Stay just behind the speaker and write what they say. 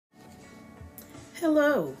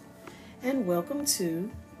Hello, and welcome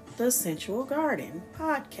to the Sensual Garden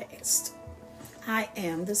podcast. I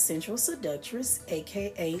am the Sensual Seductress,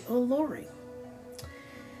 aka Alluring.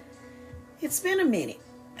 It's been a minute.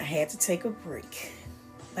 I had to take a break,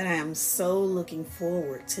 but I am so looking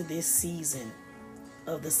forward to this season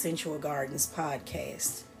of the Sensual Gardens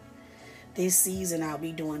podcast. This season, I'll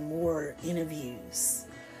be doing more interviews,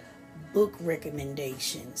 book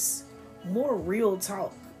recommendations, more real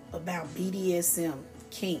talk about BDSM,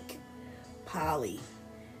 kink, poly,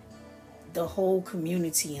 the whole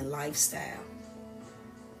community and lifestyle.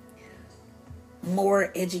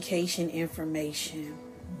 More education information,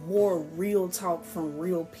 more real talk from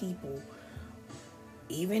real people,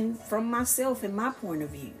 even from myself and my point of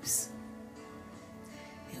views.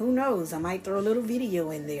 Who knows, I might throw a little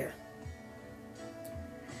video in there.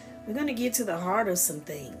 We're going to get to the heart of some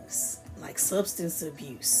things like substance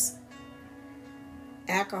abuse,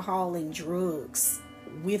 alcohol and drugs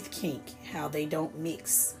with kink, how they don't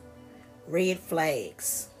mix, red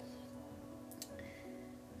flags,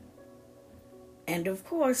 and of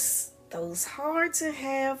course those hard to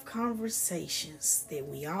have conversations that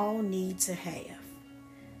we all need to have.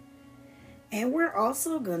 And we're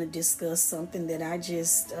also going to discuss something that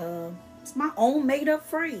it's my own made up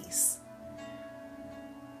phrase: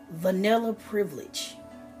 vanilla privilege.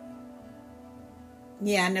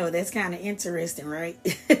 Yeah, I know that's kind of interesting, right?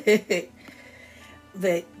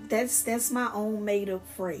 But that's my own made up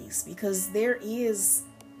phrase, because there is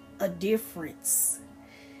a difference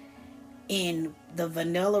in the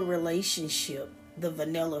vanilla relationship, the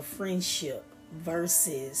vanilla friendship,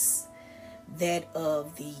 versus that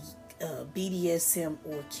of the BDSM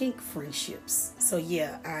or kink friendships. So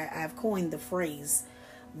yeah, I've coined the phrase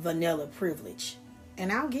vanilla privilege,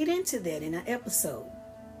 and I'll get into that in an episode.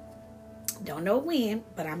 Don't know when,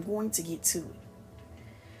 but I'm going to get to it.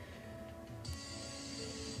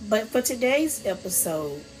 But for today's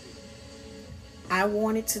episode, I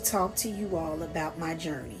wanted to talk to you all about my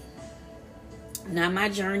journey. Not my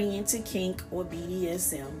journey into kink or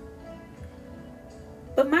BDSM,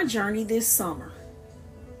 but my journey this summer.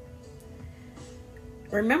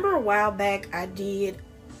 Remember a while back I did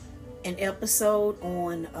an episode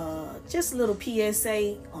on just a little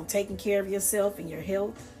PSA on taking care of yourself and your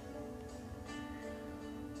health?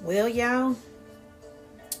 Well, y'all,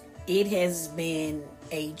 it has been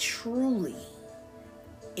a truly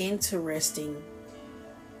interesting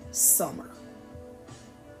summer.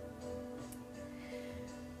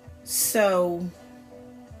 So,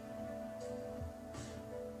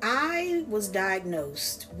 I was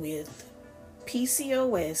diagnosed with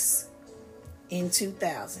PCOS in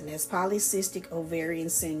 2000. That's polycystic ovarian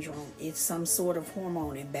syndrome. It's some sort of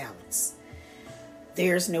hormone imbalance.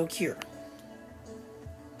 There's no cure.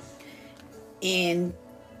 In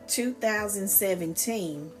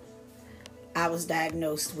 2017, I was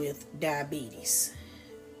diagnosed with diabetes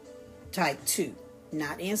type 2,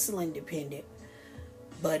 not insulin dependent,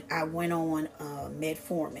 but I went on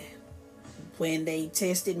metformin. When they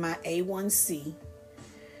tested my A1C,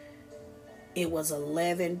 it was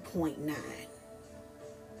 11.9.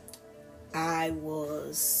 I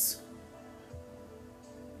was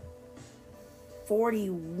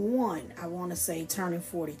 41, I want to say, turning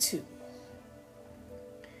 42.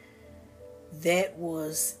 That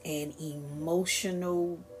was an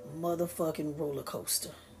emotional motherfucking roller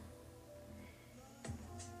coaster.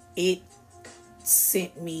 It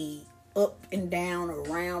sent me up and down,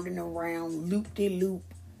 around and around, loop-de-loop.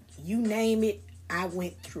 You name it, I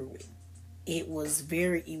went through it. It was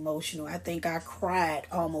very emotional. I think I cried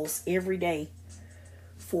almost every day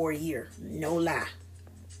for a year. No lie.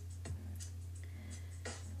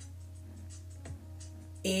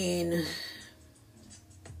 In,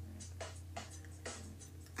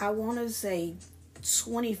 I want to say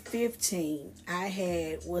 2015, I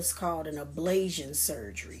had what's called an ablation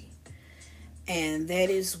surgery. And that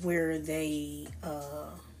is where they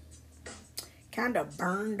kind of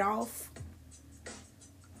burned off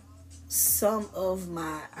some of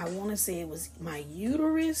my, I want to say it was my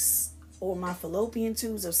uterus or my fallopian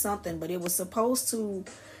tubes or something, but it was supposed to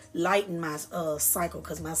lighten my cycle,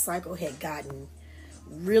 because my cycle had gotten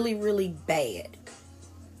really, really bad.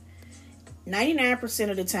 99%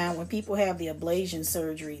 of the time when people have the ablation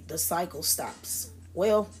surgery, the cycle stops.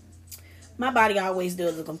 Well, my body always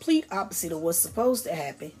does the complete opposite of what's supposed to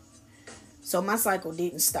happen. So my cycle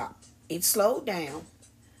didn't stop. It slowed down,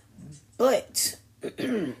 but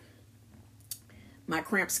my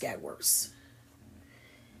cramps got worse.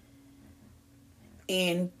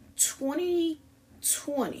 In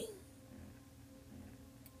 2020,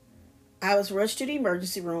 I was rushed to the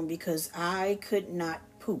emergency room because I could not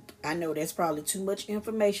poop. I know that's probably too much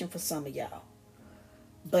information for some of y'all.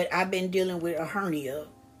 But I've been dealing with a hernia.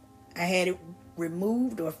 I had it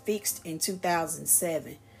removed or fixed in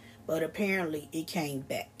 2007. But apparently it came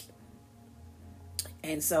back.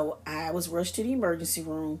 And so I was rushed to the emergency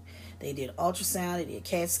room. They did ultrasound, they did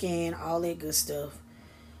CAT scan, all that good stuff.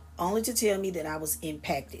 Only to tell me that I was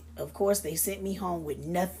impacted. Of course, they sent me home with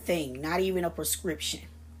nothing, not even a prescription.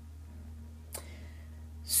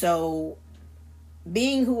 So,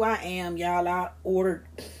 being who I am, y'all, I ordered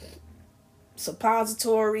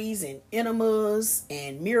suppositories and enemas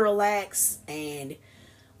and Miralax and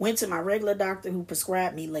went to my regular doctor who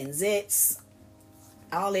prescribed me Lenzettes,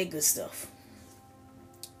 all that good stuff.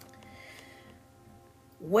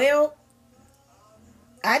 Well,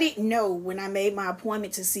 I didn't know when I made my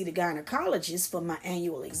appointment to see the gynecologist for my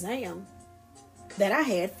annual exam that I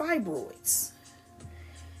had fibroids.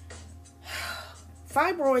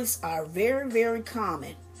 Fibroids are very, very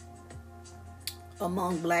common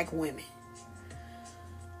among black women.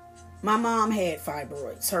 My mom had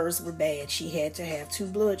fibroids. Hers were bad. She had to have 2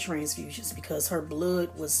 blood transfusions because her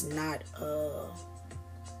blood was not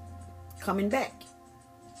coming back.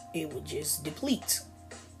 It would just deplete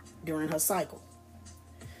during her cycle.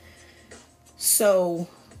 So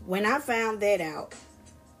when I found that out,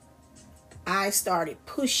 I started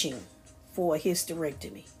pushing for a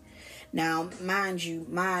hysterectomy. Now, mind you,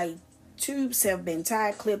 my tubes have been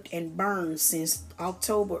tied, clipped, and burned since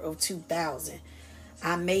October of 2000.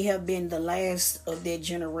 I may have been the last of that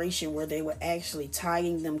generation where they were actually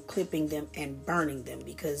tying them, clipping them, and burning them,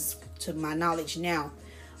 because to my knowledge now,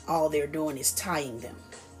 all they're doing is tying them.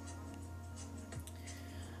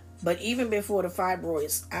 But even before the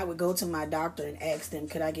fibroids, I would go to my doctor and ask them,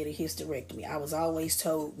 could I get a hysterectomy? I was always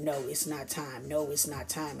told, no, it's not time. No, it's not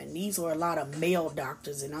time. And these were a lot of male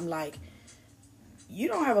doctors. And I'm like, you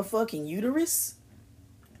don't have a fucking uterus?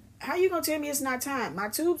 How you going to tell me it's not time? My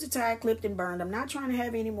tubes are tied, clipped, and burned. I'm not trying to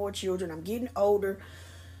have any more children. I'm getting older.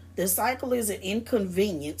 The cycle is an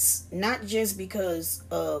inconvenience, not just because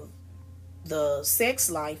of the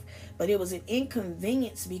sex life, but it was an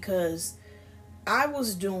inconvenience because I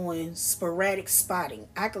was doing sporadic spotting.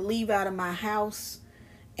 I could leave out of my house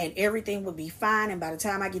and everything would be fine. And by the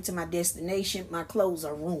time I get to my destination, my clothes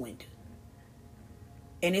are ruined.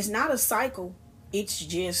 And it's not a cycle. It's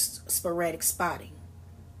just sporadic spotting.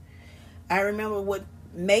 I remember what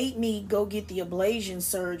made me go get the ablation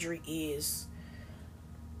surgery is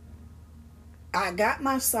I got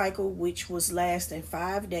my cycle, which was lasting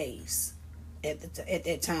 5 days. At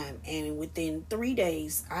that time, and within 3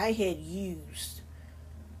 days I had used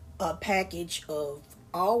a package of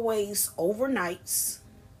Always Overnights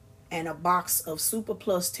and a box of Super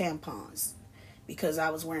Plus tampons, because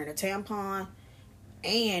I was wearing a tampon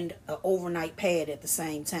and an overnight pad at the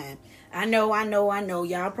same time. I know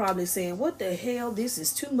y'all probably saying, what the hell, this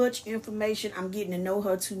is too much information, I'm getting to know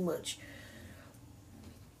her too much.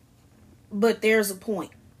 But there's a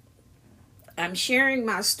point. I'm sharing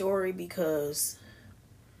my story because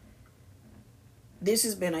this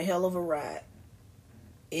has been a hell of a ride.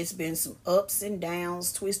 It's been some ups and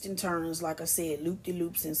downs, twists and turns, like I said,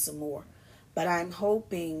 loop-de-loops and some more. But I'm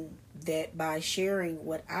hoping that by sharing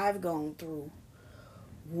what I've gone through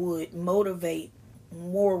would motivate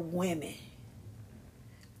more women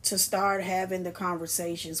to start having the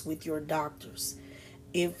conversations with your doctors.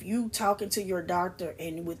 If you talking to your doctor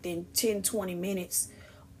and within 10, 20 minutes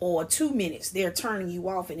or 2 minutes, they're turning you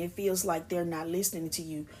off and it feels like they're not listening to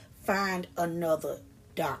you, find another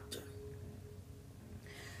doctor.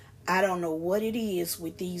 I don't know what it is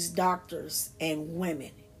with these doctors and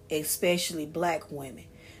women, especially black women,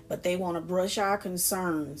 but they want to brush our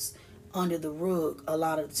concerns under the rug a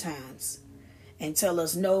lot of the times and tell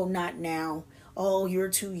us, no, not now. Oh, you're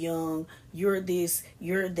too young. You're this,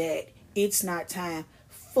 you're that. It's not time.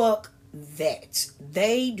 Fuck that.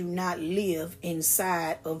 They do not live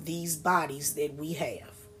inside of these bodies that we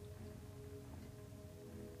have.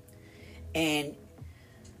 And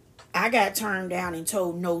I got turned down and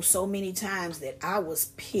told no so many times that I was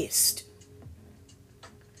pissed.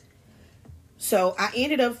 So I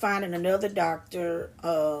ended up finding another doctor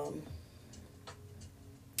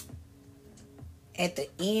at the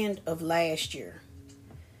end of last year.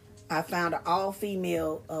 I found an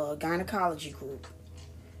all-female gynecology group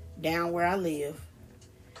down where I live,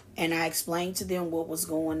 and I explained to them what was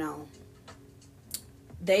going on.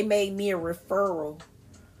 They made me a referral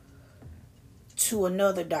to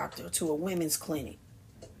another doctor, to a women's clinic.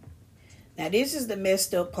 Now, this is the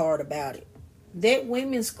messed up part about it. That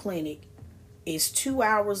women's clinic is 2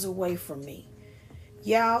 hours away from me.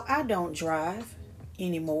 Y'all, I don't drive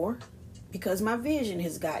anymore because my vision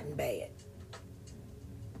has gotten bad.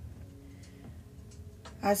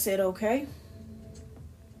 I said, okay.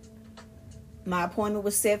 My appointment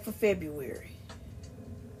was set for February.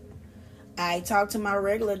 I talked to my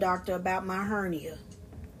regular doctor about my hernia.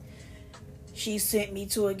 She sent me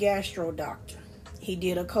to a gastro doctor. He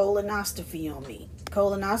did a colonoscopy on me.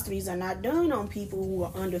 Colonoscopies are not done on people who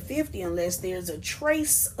are under 50 unless there's a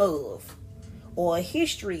trace of or a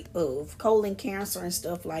history of colon cancer and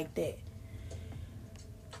stuff like that.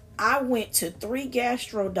 I went to 3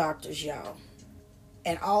 gastro doctors, y'all,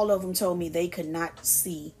 and all of them told me they could not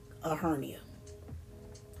see a hernia.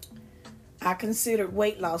 I considered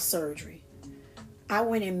weight loss surgery. I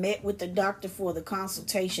went and met with the doctor for the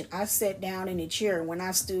consultation. I sat down in the chair, and when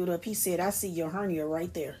I stood up, he said, I see your hernia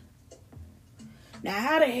right there. Now,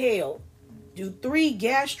 how the hell do 3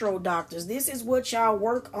 gastro doctors, this is what y'all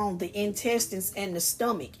work on, the intestines and the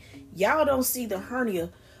stomach. Y'all don't see the hernia,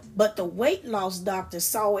 but the weight loss doctor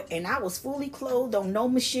saw it, and I was fully clothed on no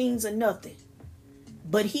machines or nothing.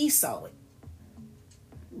 But he saw it.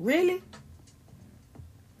 Really?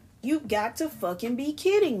 You got to fucking be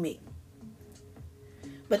kidding me.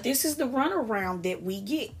 But this is the runaround that we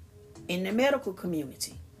get in the medical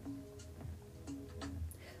community.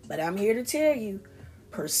 But I'm here to tell you,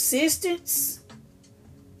 persistence,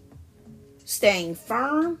 staying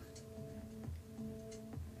firm,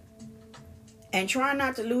 and trying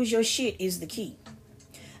not to lose your shit is the key.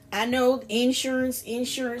 I know insurance.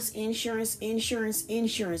 Yep,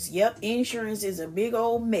 insurance is a big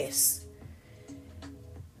old mess.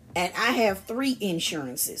 And I have 3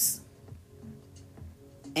 insurances.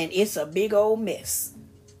 And it's a big old mess.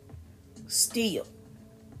 Still.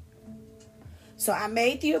 So I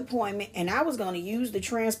made the appointment, and I was going to use the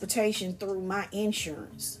transportation through my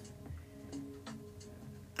insurance.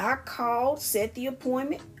 I called, set the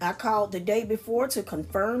appointment. I called the day before to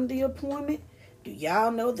confirm the appointment. Do y'all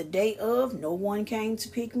know the day of, no one came to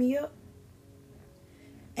pick me up?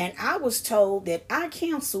 And I was told that I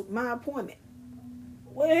canceled my appointment.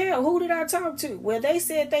 Well, hell, who did I talk to? Well, they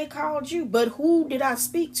said they called you, but who did I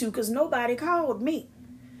speak to? Because nobody called me.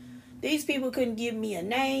 These people couldn't give me a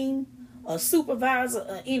name, a supervisor,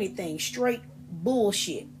 or anything. Straight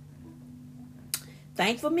bullshit.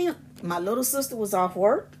 Thankfully, my little sister was off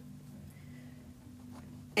work,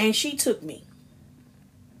 and she took me.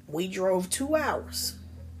 We drove 2 hours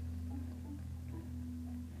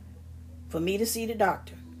for me to see the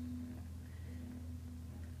doctor.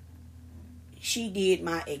 She did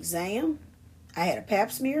my exam. I had a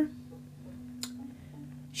pap smear.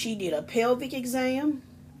 She did a pelvic exam.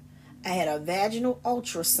 I had a vaginal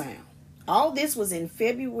ultrasound. All this was in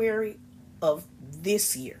February of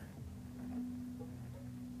this year.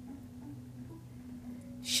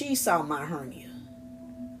 She saw my hernia.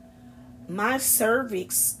 My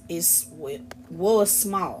cervix was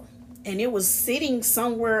small, and it was sitting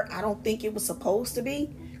somewhere I don't think it was supposed to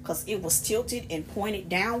be, because it was tilted and pointed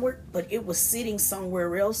downward, but it was sitting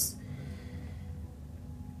somewhere else.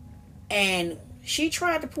 And she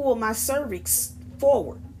tried to pull my cervix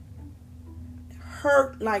forward.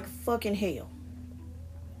 Hurt like fucking hell.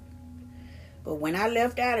 But when I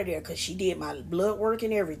left out of there, because she did my blood work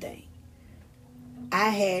and everything, I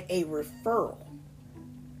had a referral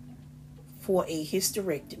for a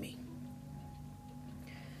hysterectomy.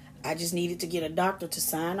 I just needed to get a doctor to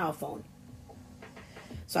sign off on it.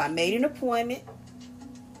 So I made an appointment.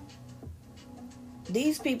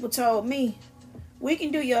 These people told me, we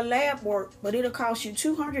can do your lab work, but it'll cost you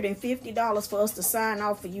 $250 for us to sign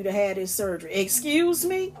off for you to have this surgery. Excuse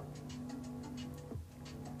me?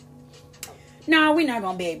 No, we're not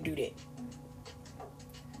going to be able to do that.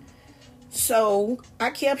 So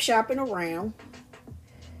I kept shopping around.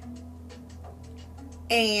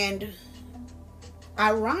 And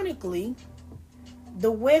ironically,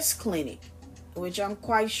 the West Clinic, which I'm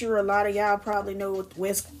quite sure a lot of y'all probably know what the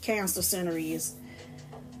West Cancer Center is,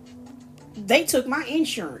 they took my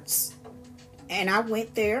insurance. And I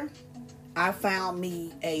went there. I found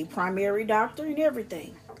me a primary doctor and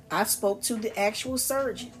everything. I spoke to the actual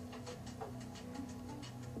surgeon.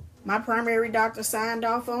 My primary doctor signed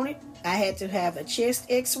off on it. I had to have a chest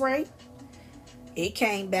x-ray. It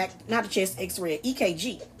came back, not a chest x-ray,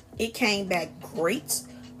 EKG. It came back great.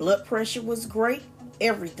 Blood pressure was great.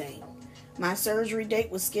 Everything. My surgery date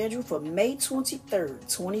was scheduled for May 23rd,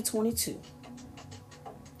 2022.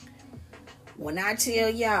 When I tell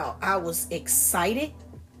y'all, I was excited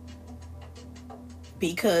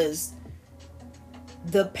because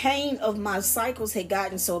the pain of my cycles had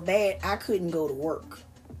gotten so bad, I couldn't go to work.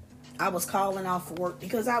 I was calling off for work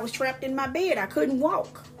because I was trapped in my bed. I couldn't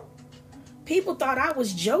walk. People thought I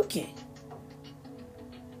was joking.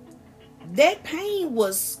 That pain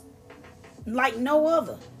was like no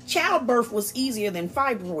other. childbirth was easier than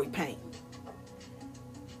fibroid pain.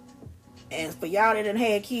 And for y'all that done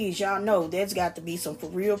had kids, y'all know there's got to be some for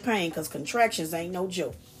real pain, because contractions ain't no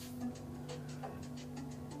joke.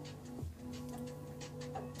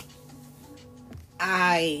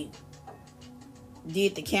 I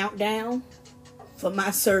did the countdown for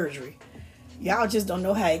my surgery. Y'all just don't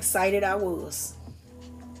know how excited I was.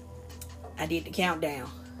 I did the countdown.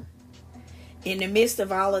 In the midst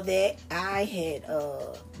of all of that, I had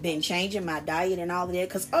been changing my diet and all of that.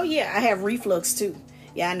 Because, oh yeah, I have reflux too.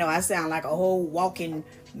 Yeah, I know I sound like a whole walking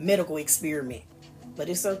medical experiment. But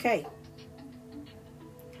it's okay.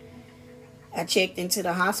 I checked into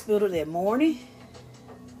the hospital that morning.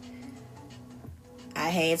 I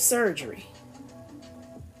had surgery.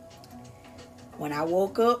 When I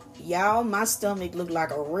woke up, y'all, my stomach looked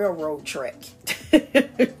like a railroad track.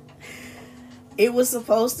 It was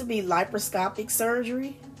supposed to be laparoscopic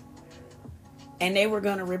surgery, and they were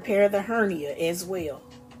going to repair the hernia as well.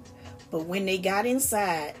 But when they got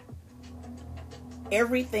inside,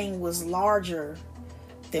 everything was larger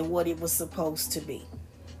than what it was supposed to be.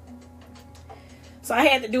 So I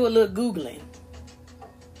had to do a little Googling,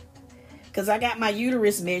 because I got my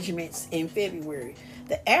uterus measurements in February.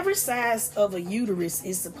 The average size of a uterus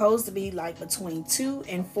is supposed to be like between 2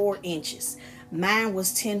 and 4 inches. Mine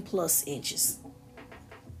was 10 plus inches.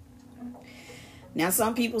 Now,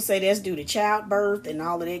 some people say that's due to childbirth and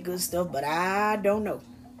all of that good stuff, but I don't know.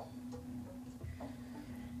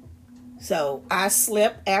 So I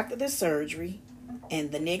slept after the surgery,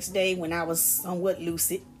 and the next day when I was somewhat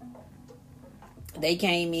lucid, they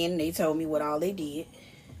came in and they told me what all they did.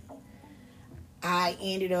 I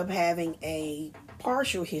ended up having a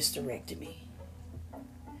partial hysterectomy,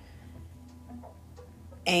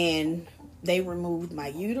 and they removed my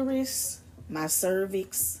uterus, my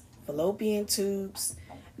cervix, fallopian tubes.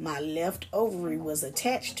 My left ovary was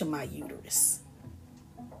attached to my uterus,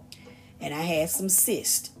 and I had some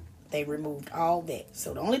cysts. They removed all that.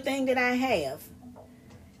 So the only thing that I have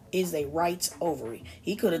is a right ovary.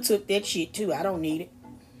 He could have took that shit too. I don't need it.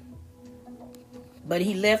 But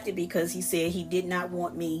he left it because he said he did not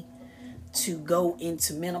want me to go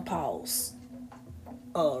into menopause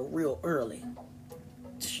real early.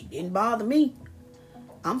 Didn't bother me.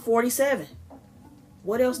 I'm 47.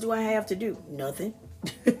 What else do I have to do? Nothing.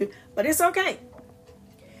 But it's okay.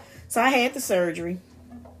 So I had the surgery.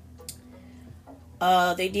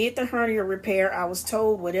 They did the hernia repair. I was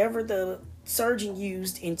told whatever the surgeon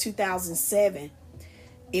used in 2007,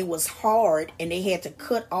 it was hard, and they had to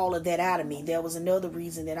cut all of that out of me. There was another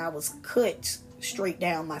reason that I was cut straight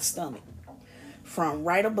down my stomach, from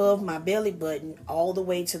right above my belly button all the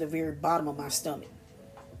way to the very bottom of my stomach.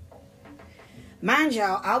 Mind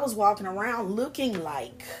y'all, I was walking around looking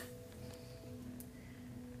like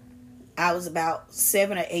I was about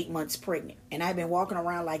 7 or 8 months pregnant, and I've been walking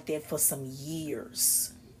around like that for some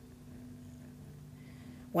years.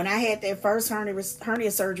 When I had that first hernia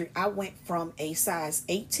surgery, I went from a size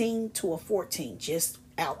 18 to a 14 just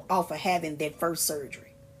out off of having that first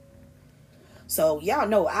surgery. So y'all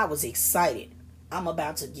know I was excited. I'm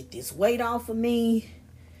about to get this weight off of me.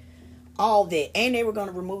 All that. And they were going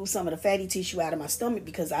to remove some of the fatty tissue out of my stomach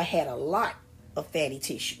because I had a lot of fatty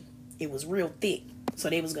tissue. It was real thick. So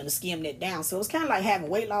they was going to skim that down. So it was kind of like having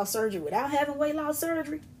weight loss surgery without having weight loss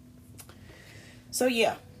surgery. So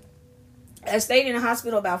yeah. I stayed in the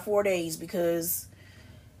hospital about 4 days because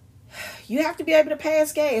you have to be able to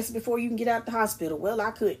pass gas before you can get out the hospital. Well, I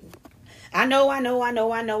couldn't. I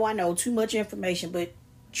know. Too much information. But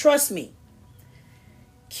trust me.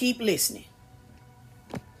 Keep listening.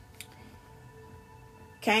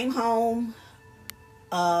 Came home.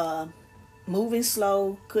 Moving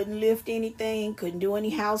slow. Couldn't lift anything. Couldn't do any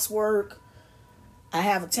housework. I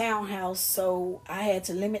have a townhouse, so I had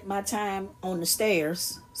to limit my time on the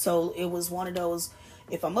stairs. So it was one of those,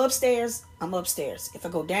 if I'm upstairs, I'm upstairs. If I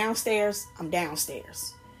go downstairs, I'm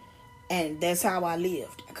downstairs. And that's how I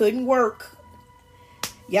lived. I couldn't work.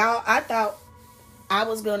 Y'all, I thought I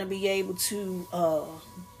was going to be able to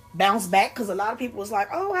bounce back, because a lot of people was like,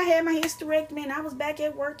 oh, I had my hysterectomy and I was back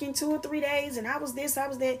at work in 2 or 3 days and I was this, I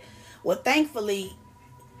was that. Well, thankfully,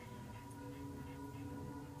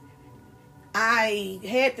 I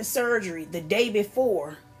had the surgery the day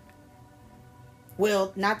before.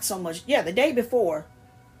 Well, not so much. Yeah, the day before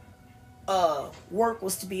work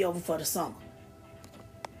was to be over for the summer.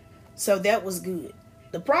 So that was good.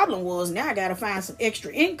 The problem was now I got to find some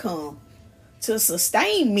extra income to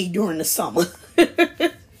sustain me during the summer.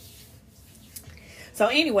 So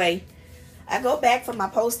anyway, I go back for my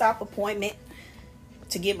post-op appointment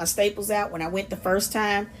to get my staples out. When I went the first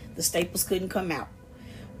time, the staples couldn't come out.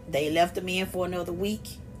 They left them in for another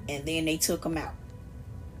week. and then they took him out.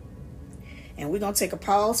 And we're going to take a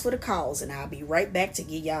pause for the cause, and I'll be right back to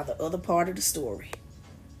give y'all the other part of the story.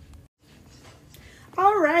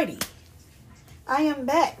 Alrighty. I am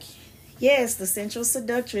back. Yes, the Central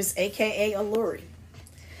Seductress, aka Alluri.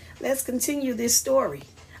 Let's continue this story.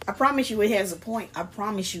 I promise you it has a point. I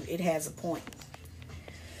promise you it has a point.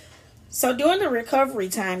 So during the recovery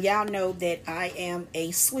time, y'all know that I am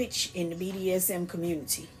a switch in the BDSM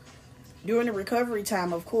community. During the recovery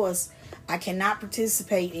time, of course, I cannot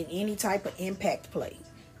participate in any type of impact play.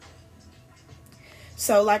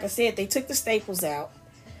 So like I said, they took the staples out.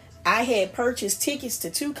 I had purchased tickets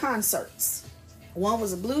to 2 concerts. One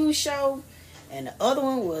was a blues show, and the other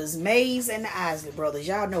one was Mays and the Isley Brothers.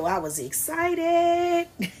 Y'all know I was excited.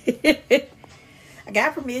 I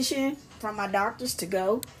got permission from my doctors to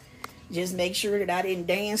go. Just make sure that I didn't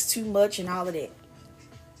dance too much and all of that.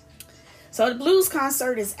 So the blues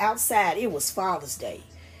concert is outside. It was Father's Day.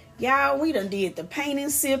 Y'all, we done did the paint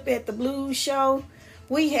and sip at the blues show.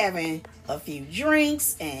 We having a few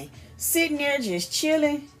drinks and sitting there just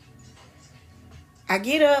chilling. I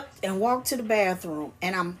get up and walk to the bathroom,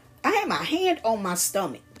 and I had my hand on my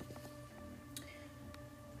stomach.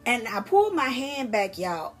 And I pulled my hand back,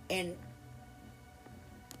 y'all, and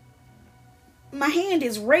my hand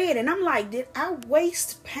is red, and I'm like, did I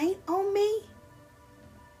waste paint on me?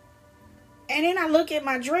 And then I look at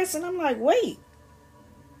my dress, and I'm like, wait.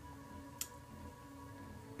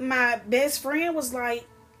 My best friend was like,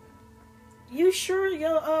 you sure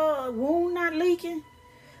your wound not leaking?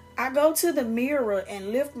 I go to the mirror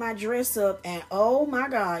and lift my dress up, and oh my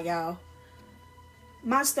God, y'all,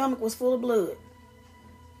 my stomach was full of blood.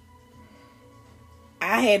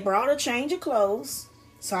 I had brought a change of clothes,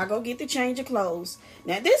 so I go get the change of clothes.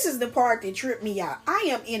 Now, this is the part that tripped me out. I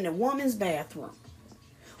am in the woman's bathroom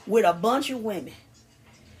with a bunch of women,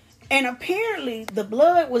 and apparently the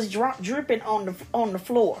blood was dripping on the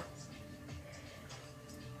floor.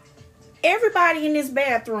 Everybody in this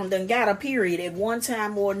bathroom done got a period at one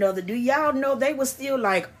time or another. Do y'all know they was still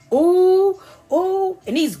like, ooh, ooh,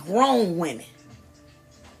 and these grown women.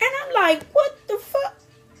 And I'm like, what the fuck?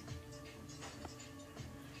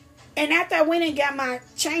 And after I went and got my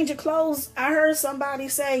change of clothes, I heard somebody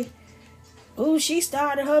say, ooh, she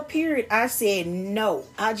started her period. I said, no,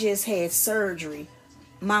 I just had surgery.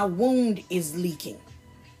 My wound is leaking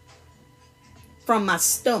from my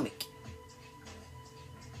stomach.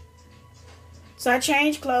 So I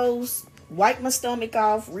changed clothes, wiped my stomach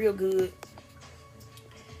off real good.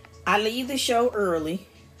 I leave the show early.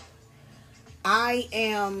 I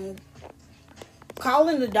am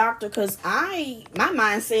calling the doctor because my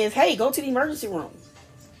mind says, hey, go to the emergency room.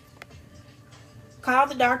 Call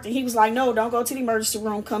the doctor. He was like, no, don't go to the emergency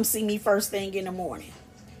room. Come see me first thing in the morning.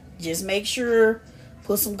 Just make sure,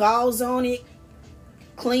 put some gauze on it,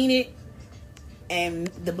 clean it, and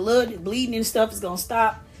the blood, bleeding and stuff is going to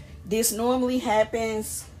stop. This normally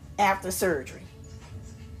happens after surgery.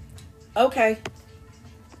 Okay.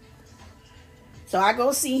 So I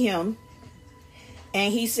go see him,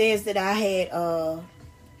 and he says that I had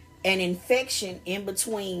an infection in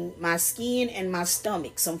between my skin and my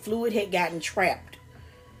stomach. Some fluid had gotten trapped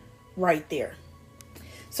right there.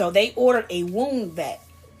 So they ordered a wound vac.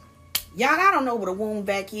 Y'all, I don't know what a wound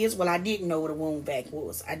vac is. Well, I didn't know what a wound vac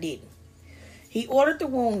was. I didn't. He ordered the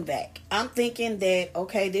wound vac. I'm thinking that,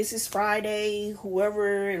 okay, this is Friday,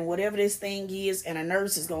 whoever and whatever this thing is, and a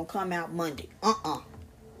nurse is going to come out Monday.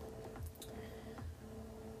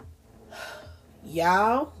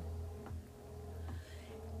 Y'all,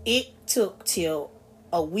 it took till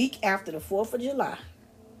a week after the 4th of July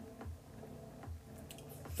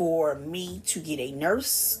for me to get a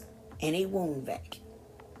nurse and a wound vac.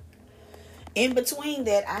 In between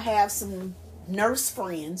that, I have some nurse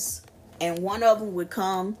friends, and one of them would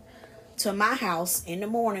come to my house in the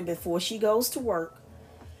morning before she goes to work,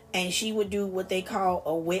 and she would do what they call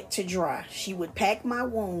a wet to dry. She would pack my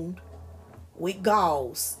wound with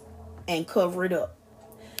gauze and cover it up.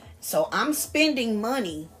 So I'm spending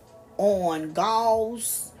money on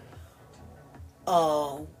gauze.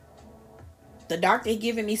 The doctor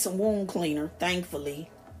giving me some wound cleaner, thankfully.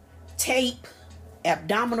 Tape,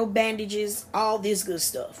 abdominal bandages, all this good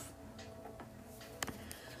stuff.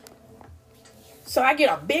 So I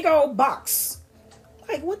get a big old box.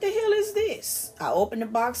 Like, what the hell is this? I open the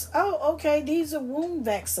box. Oh, okay, these are wound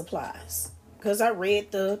vac supplies. Because I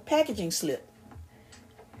read the packaging slip.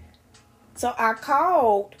 So I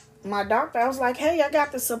called my doctor. I was like, hey, I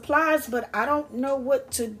got the supplies, but I don't know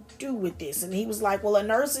what to do with this. And he was like, well, a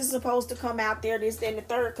nurse is supposed to come out there, this, that, and the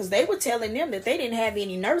third. Because they were telling them that they didn't have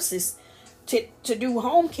any nurses to do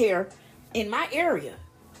home care in my area.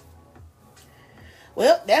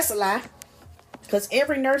 Well, that's a lie. Because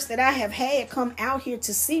every nurse that I have had come out here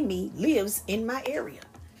to see me lives in my area.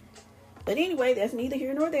 But anyway, that's neither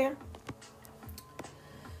here nor there.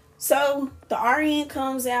 So the RN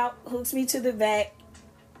comes out, hooks me to the vac.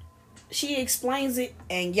 She explains it.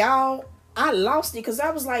 And y'all, I lost it because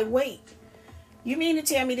I was like, wait. You mean to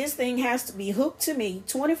tell me this thing has to be hooked to me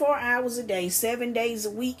 24 hours a day, 7 days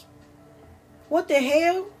a week? What the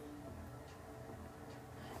hell?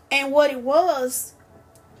 And what it was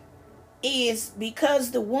is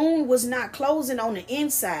because the wound was not closing on the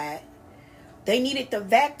inside, they needed the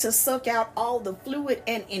vac to suck out all the fluid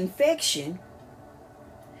and infection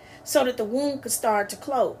so that the wound could start to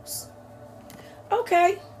close.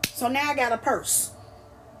 Okay, so now I got a purse.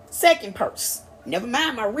 Second purse. Never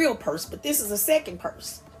mind my real purse, but this is a second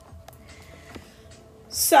purse.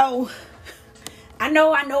 So, I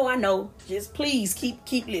know. Just please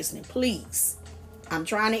keep listening, please. I'm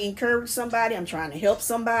trying to encourage somebody. I'm trying to help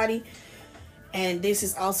somebody. And this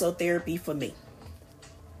is also therapy for me.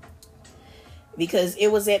 Because it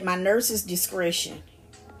was at my nurse's discretion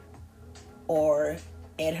or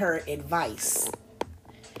at her advice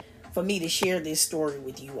for me to share this story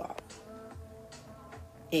with you all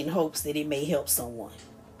in hopes that it may help someone.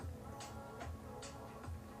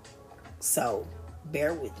 So,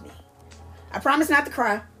 bear with me. I promise not to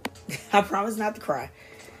cry. I promise not to cry.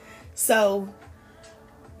 So,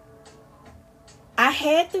 I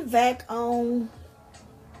had the vac on.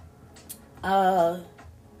 Oh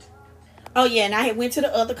yeah, and I had went to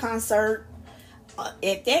the other concert.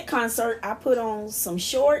 At that concert, I put on some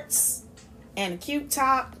shorts and a cute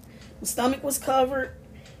top. My stomach was covered.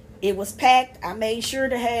 It was packed. I made sure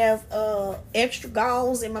to have extra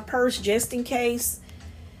gauze in my purse just in case.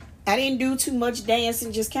 I didn't do too much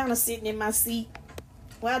dancing, just kind of sitting in my seat.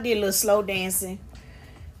 Well, I did a little slow dancing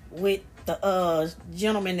with the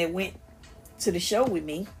gentleman that went to the show with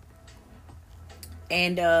me.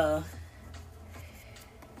 And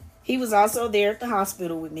he was also there at the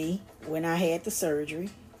hospital with me when I had the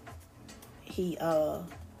surgery. He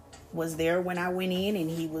was there when I went in,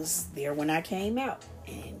 and he was there when I came out.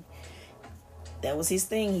 And that was his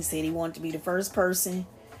thing. He said he wanted to be the first person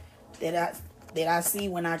that I see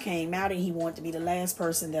when I came out, and he wanted to be the last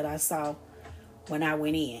person that I saw when I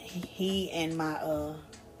went in. He and my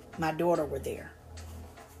daughter were there.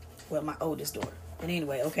 Well, my oldest daughter. But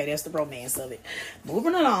anyway, okay, that's the romance of it.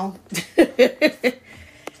 Moving along.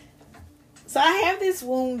 So I have this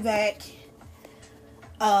wound vac.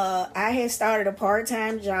 I had started a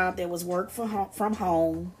part-time job that was work from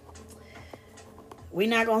home. We're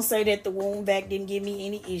not going to say that the wound vac didn't give me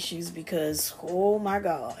any issues because, oh my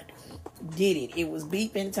God, did it. It was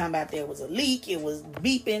beeping, talking about there was a leak. It was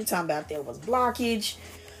beeping, talking about there was blockage.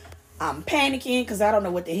 I'm panicking because I don't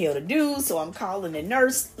know what the hell to do. So I'm calling the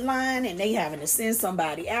nurse line and they having to send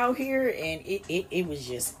somebody out here. And it was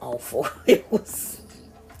just awful. It was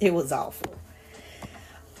awful.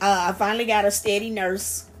 I finally got a steady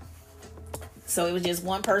nurse. So it was just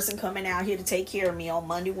one person coming out here to take care of me on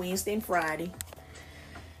Monday, Wednesday, and Friday.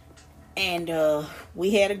 And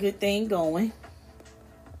we had a good thing going.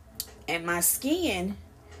 And my skin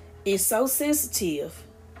is so sensitive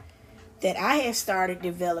that I had started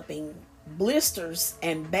developing blisters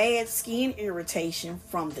and bad skin irritation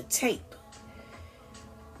from the tape.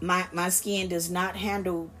 My skin does not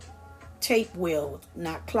handle tape well.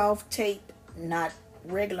 Not cloth tape, not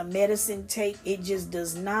regular medicine tape. It just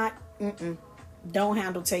does not, don't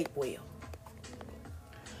handle tape well.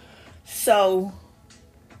 So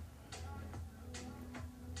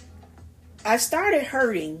I started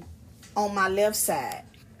hurting on my left side.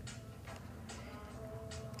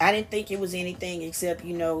 I didn't think it was anything except,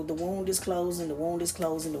 the wound is closing, the wound is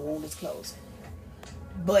closing, the wound is closing.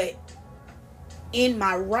 But in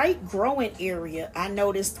my right groin area, I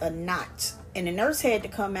noticed a knot. And the nurse had to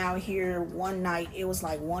come out here one night. It was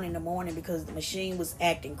like 1 a.m. because the machine was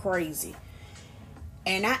acting crazy.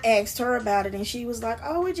 And I asked her about it and she was like,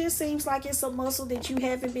 oh, it just seems like it's a muscle that you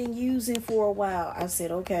haven't been using for a while. I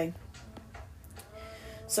said, okay.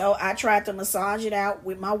 So I tried to massage it out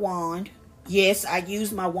with my wand. Yes, I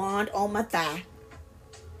used my wand on my thigh.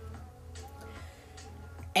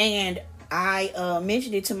 And I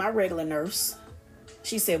mentioned it to my regular nurse.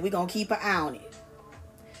 She said, we're going to keep an eye on it.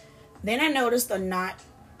 Then I noticed a knot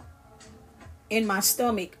in my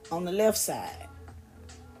stomach on the left side.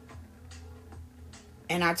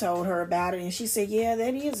 And I told her about it. And she said, yeah,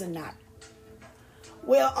 that is a knot.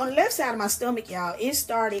 Well, on the left side of my stomach, y'all, it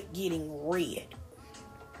started getting red.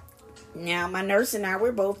 Now, my nurse and I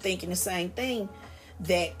were both thinking the same thing,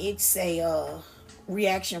 that it's a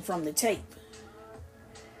reaction from the tape.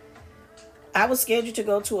 I was scheduled to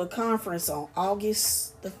go to a conference on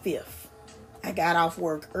August the 5th. I got off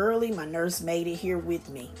work early. My nurse made it here with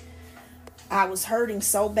me. I was hurting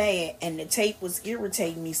so bad, and the tape was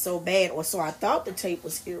irritating me so bad, or so I thought the tape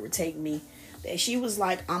was irritating me, that she was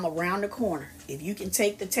like, I'm around the corner. If you can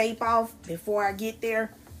take the tape off before I get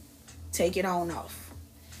there, take it on off.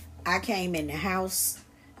 I came in the house.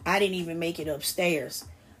 I didn't even make it upstairs.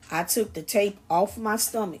 I took the tape off my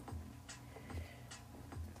stomach.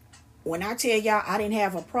 When I tell y'all I didn't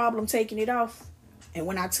have a problem taking it off, and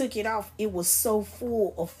when I took it off, it was so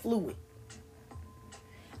full of fluid.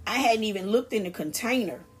 I hadn't even looked in the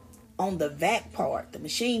container on the vac part, the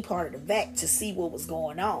machine part of the vac, to see what was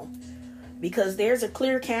going on. Because there's a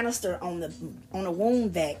clear canister on the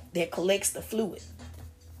wound vac that collects the fluid.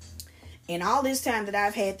 And all this time that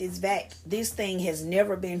I've had this vac, this thing has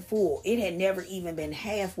never been full. It had never even been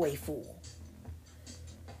halfway full.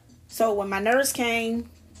 So when my nurse came,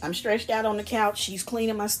 I'm stretched out on the couch. She's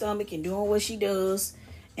cleaning my stomach and doing what she does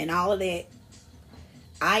and all of that.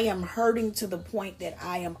 I am hurting to the point that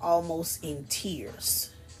I am almost in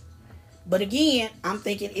tears. But again, I'm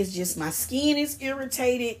thinking it's just my skin is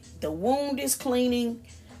irritated. The wound is closing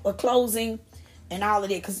and all of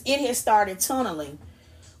that. Because it has started tunneling.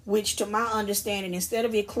 Which to my understanding, instead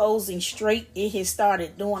of it closing straight, it has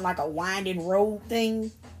started doing like a winding road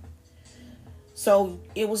thing. So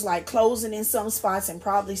it was like closing in some spots and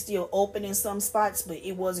probably still open in some spots. But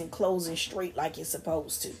it wasn't closing straight like it's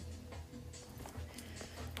supposed to.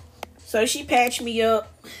 So she patched me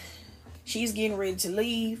up. She's getting ready to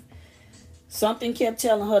leave. Something kept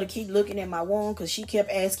telling her to keep looking at my wound, because she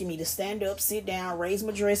kept asking me to stand up, sit down, raise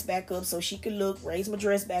my dress back up so she could look, raise my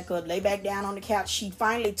dress back up, lay back down on the couch. She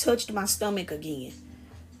finally touched my stomach again.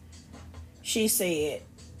 She said,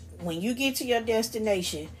 when you get to your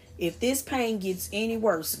destination, if this pain gets any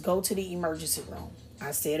worse, go to the emergency room.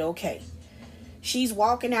 I said, okay. She's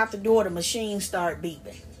walking out the door. The machine started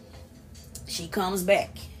beeping. She comes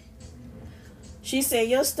back. She said,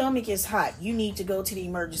 your stomach is hot. You need to go to the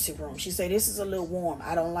emergency room. She said, this is a little warm.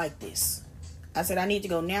 I don't like this. I said, I need to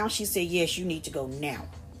go now. She said, yes, you need to go now.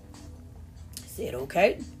 I said,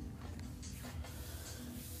 okay.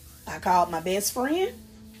 I called my best friend.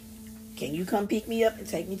 Can you come pick me up and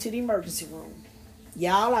take me to the emergency room?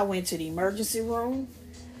 Y'all, I went to the emergency room.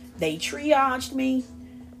 They triaged me.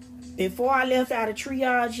 Before I left out of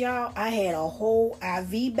triage, y'all, I had a whole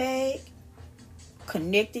IV bag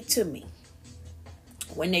connected to me.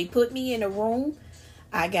 When they put me in a room,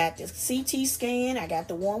 I got the CT scan. I got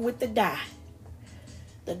the one with the dye.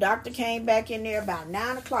 The doctor came back in there about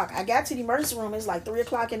 9 o'clock. I got to the emergency room. It's like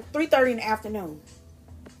 3:30 in the afternoon.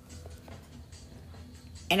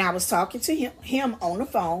 And I was talking to him on the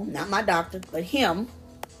phone. Not my doctor, but him.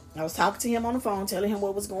 I was talking to him on the phone, telling him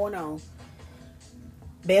what was going on.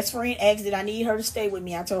 Best friend asked, did I need her to stay with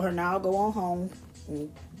me? I told her, no, I'll go on home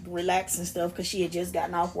and relax and stuff, because she had just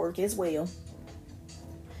gotten off work as well.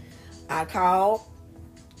 I called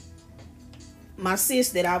my sis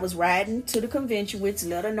that I was riding to the convention with to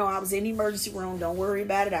let her know I was in the emergency room. Don't worry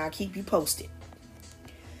about it. I'll keep you posted.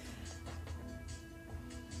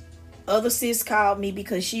 Other sis called me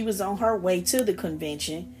because she was on her way to the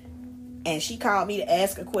convention. And she called me to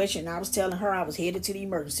ask a question. I was telling her I was headed to the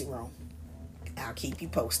emergency room. I'll keep you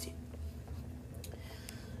posted.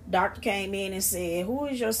 Doctor came in and said, who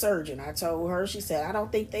is your surgeon? I told her. She said, I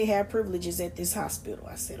don't think they have privileges at this hospital.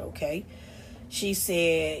 I said, okay. She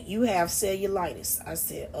said, you have cellulitis. I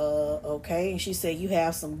said, okay. And she said, you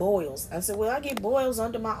have some boils. I said, well, I get boils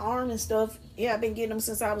under my arm and stuff. Yeah, I've been getting them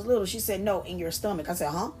since I was little. She said, no, in your stomach. I said,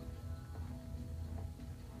 huh?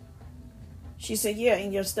 She said, yeah,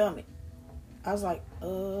 in your stomach. I was like,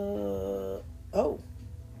 oh.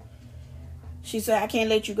 She said, I can't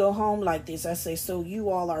let you go home like this. I said, so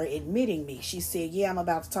you all are admitting me? She said, yeah, I'm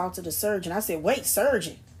about to talk to the surgeon. I said, wait,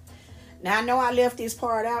 surgeon? Now, I know I left this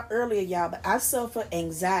part out earlier, y'all, but I suffer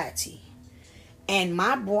anxiety. And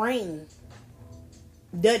my brain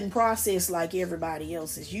doesn't process like everybody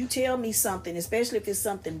else's. You tell me something, especially if it's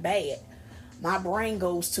something bad, my brain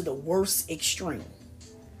goes to the worst extreme.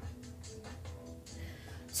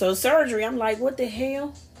 So surgery, I'm like, what the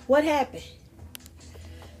hell? What happened?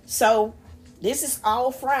 So this is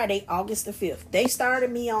all Friday, August the 5th. They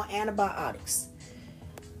started me on antibiotics.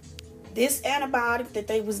 This antibiotic that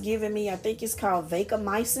they was giving me, I think it's called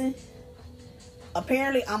vancomycin.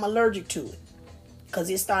 Apparently, I'm allergic to it because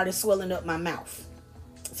it started swelling up my mouth.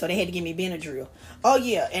 So they had to give me Benadryl. Oh,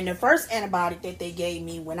 yeah. And the first antibiotic that they gave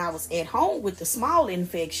me when I was at home with the small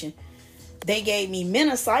infection, they gave me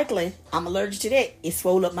minocycline. I'm allergic to that. It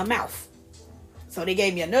swelled up my mouth. So they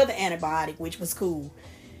gave me another antibiotic, which was cool.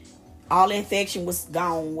 All infection was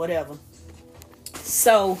gone, whatever.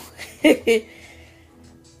 So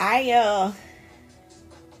I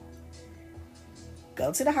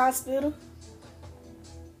go to the hospital,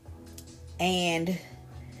 and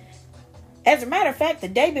as a matter of fact, the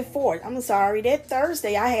day before, that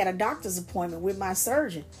Thursday, I had a doctor's appointment with my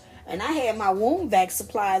surgeon. And I had my wound vac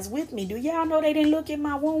supplies with me. Do y'all know they didn't look at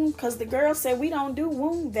my wound? Because the girl said we don't do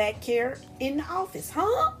wound vac care in the office.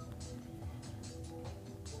 Huh?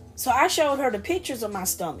 So I showed her the pictures of my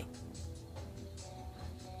stomach.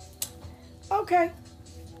 Okay.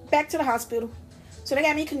 Back to the hospital. So they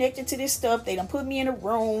got me connected to this stuff. They done put me in a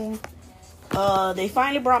room. They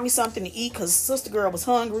finally brought me something to eat because sister girl was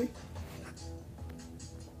hungry.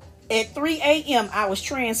 At 3 a.m., I was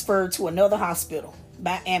transferred to another hospital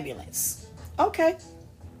by ambulance. Okay.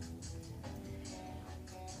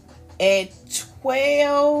 At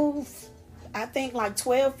 12, I think like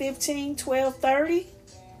 12:15, 12:30,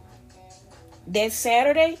 that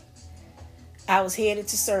Saturday, I was headed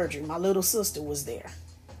to surgery. My little sister was there.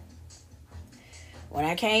 When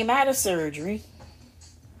I came out of surgery,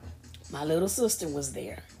 my little sister was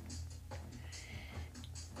there.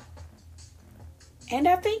 And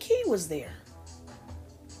I think he was there.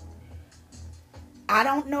 I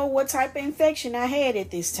don't know what type of infection I had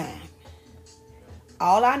at this time.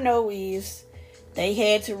 All I know is they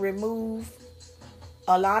had to remove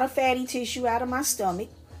a lot of fatty tissue out of my stomach.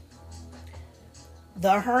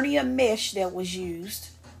 The hernia mesh that was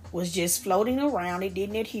used was just floating around. It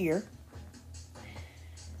didn't adhere.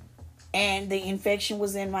 And the infection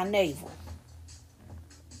was in my navel.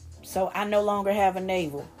 So I no longer have a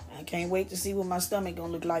navel. I can't wait to see what my stomach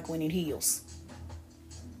gonna look like when it heals.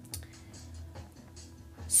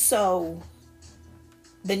 So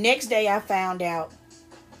the next day I found out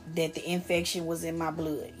that the infection was in my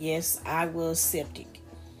blood. Yes, I was septic.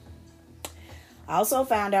 I also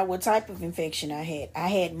found out what type of infection I had. I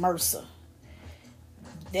had MRSA.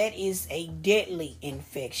 That is a deadly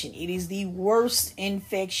infection. It is the worst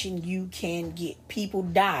infection you can get. People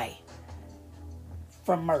die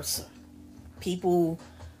from MRSA. People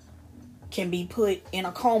can be put in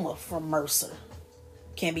a coma from MRSA.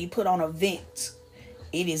 Can be put on a vent.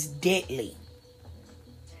 It is deadly.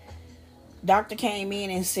 Doctor came in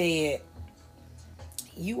and said,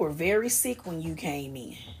 you were very sick when you came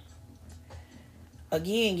in.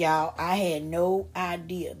 Again, y'all, I had no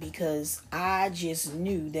idea because I just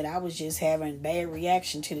knew that I was just having bad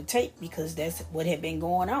reaction to the tape because that's what had been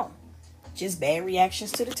going on. Just bad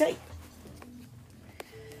reactions to the tape.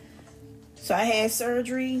 So I had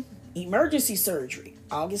surgery, emergency surgery,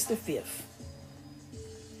 August the 5th.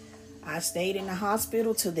 I stayed in the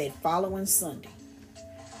hospital till that following Sunday.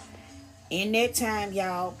 In that time,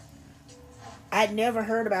 y'all, I'd never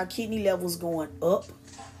heard about kidney levels going up.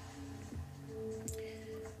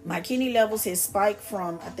 My kidney levels had spiked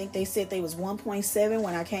from, I think they said they was 1.7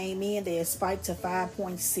 when I came in. They had spiked to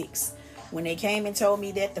 5.6. When they came and told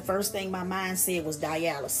me that, the first thing my mind said was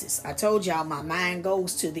dialysis. I told y'all my mind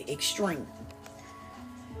goes to the extreme.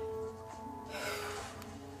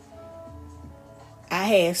 I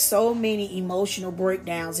had so many emotional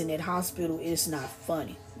breakdowns in that hospital, it's not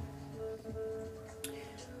funny.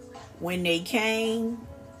 When they came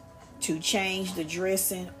to change the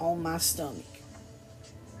dressing on my stomach,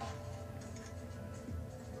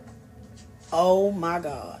 oh my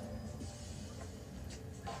God.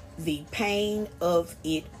 The pain of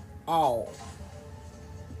it all.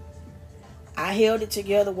 I held it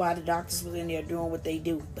together while the doctors were in there doing what they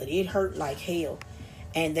do, but it hurt like hell.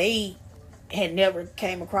 And they had never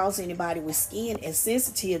came across anybody with skin as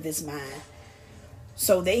sensitive as mine.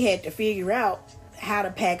 So they had to figure out how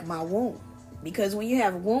to pack my wound. Because when you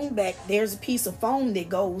have a wound back, there's a piece of foam that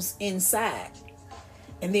goes inside.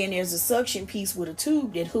 And then there's a suction piece with a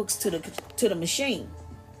tube that hooks to the machine.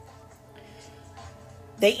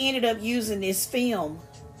 They ended up using this film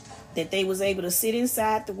that they was able to sit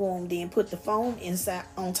inside the wound, then put the foam inside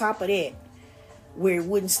on top of that where it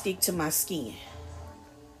wouldn't stick to my skin.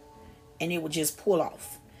 And it would just pull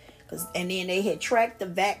off. And then they had tracked the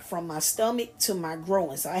vac from my stomach to my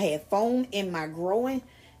groin. So I had foam in my groin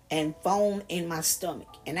and foam in my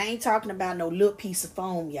stomach. And I ain't talking about no little piece of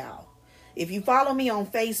foam, y'all. If you follow me on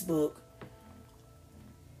Facebook,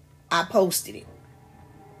 I posted it.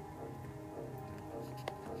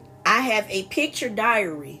 I have a picture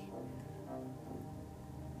diary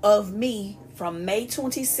of me from May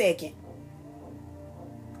 22nd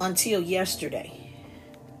until yesterday.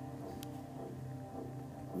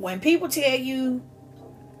 When people tell you,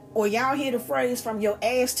 or y'all hear the phrase from your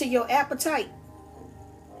ass to your appetite,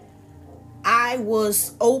 I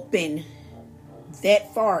was open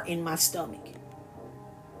that far in my stomach.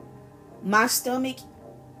 My stomach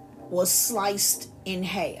was sliced in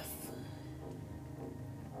half.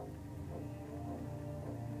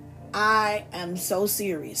 I am so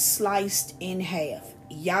serious. Sliced in half.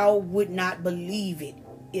 Y'all would not believe it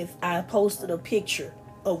if I posted a picture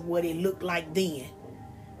of what it looked like then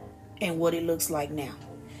and what it looks like now.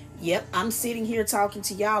 Yep, I'm sitting here talking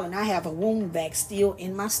to y'all and I have a wound vac still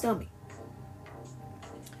in my stomach.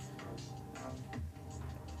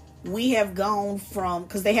 We have gone from,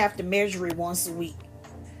 because they have to measure it once a week.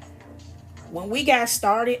 When we got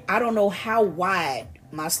started, I don't know how wide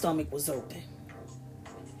my stomach was open.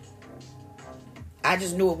 I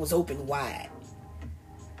just knew it was open wide.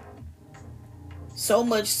 So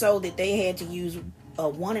much so that they had to use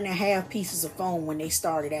 1.5 pieces of foam when they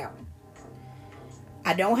started out.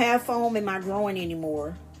 I don't have foam in my groin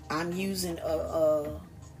anymore. I'm using a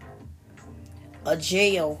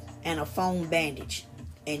gel and a foam bandage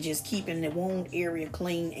and just keeping the wound area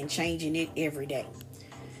clean and changing it every day.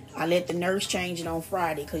 I let the nurse change it on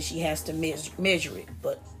Friday because she has to measure it,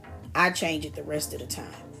 but I change it the rest of the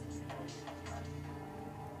time.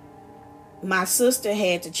 My sister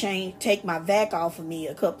had to take my vac off of me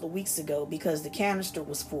a couple of weeks ago because the canister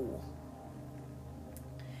was full.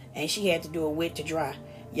 And she had to do a wet to dry.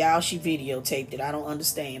 Y'all, she videotaped it. I don't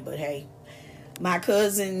understand, but hey. My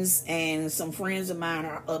cousins and some friends of mine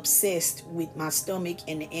are obsessed with my stomach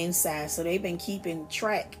and the inside. So they've been keeping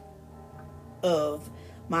track of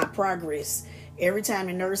my progress. Every time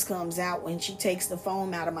the nurse comes out, when she takes the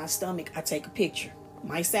foam out of my stomach, I take a picture.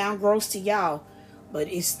 Might sound gross to y'all, but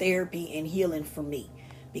it's therapy and healing for me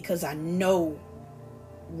because I know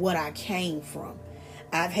what I came from.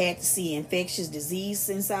 I've had to see infectious disease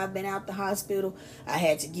since I've been out the hospital. I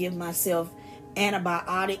had to give myself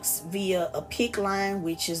antibiotics via a PICC line,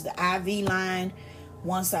 which is the IV line.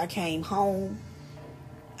 Once I came home,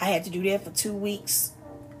 I had to do that for 2 weeks.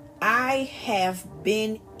 I have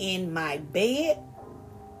been in my bed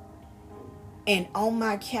and on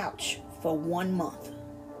my couch for 1 month.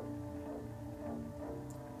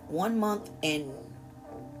 1 month and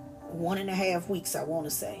 1.5 weeks, I want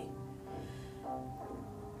to say.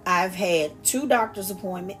 I've had 2 doctor's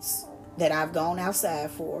appointments that I've gone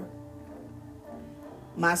outside for.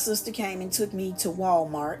 My sister came and took me to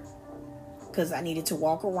Walmart because I needed to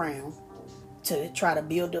walk around to try to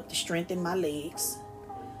build up the strength in my legs.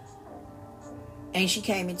 And she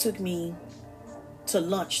came and took me to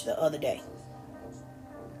lunch the other day.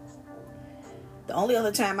 The only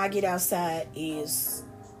other time I get outside is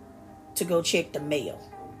to go check the mail.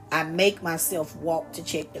 I make myself walk to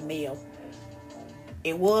check the mail.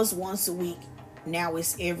 It was once a week. Now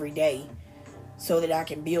it's every day so that I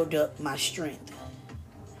can build up my strength.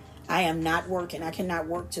 I am not working. I cannot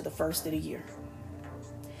work till the first of the year.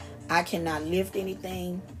 I cannot lift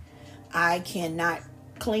anything. I cannot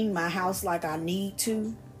clean my house like I need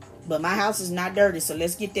to. But my house is not dirty, so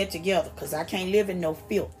let's get that together because I can't live in no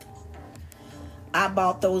filth. I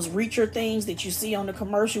bought those reacher things that you see on the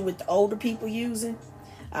commercial with the older people using.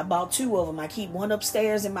 I bought 2 of them. I keep one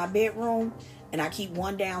upstairs in my bedroom, and I keep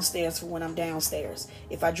one downstairs for when I'm downstairs.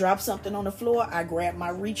 If I drop something on the floor, I grab my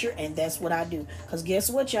reacher, and that's what I do. Because guess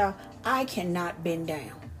what, y'all? I cannot bend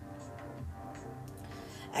down.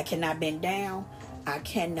 I cannot bend down. I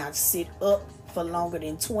cannot sit up for longer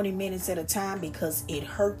than 20 minutes at a time because it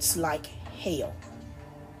hurts like hell.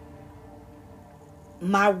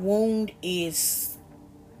 My wound is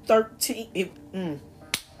 13.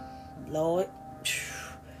 Lord.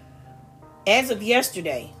 As of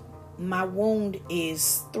yesterday, my wound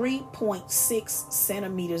is 3.6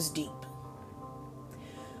 centimeters deep.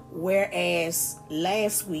 Whereas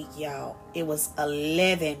last week, y'all, it was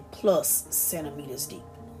 11 plus centimeters deep.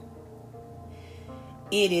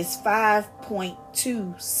 It is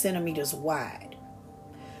 5.2 centimeters wide.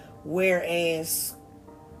 Whereas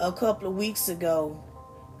a couple of weeks ago,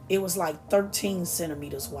 it was like 13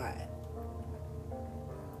 centimeters wide.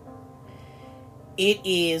 It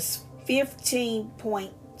is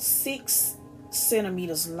 15.6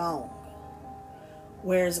 centimeters long.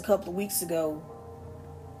 Whereas a couple of weeks ago,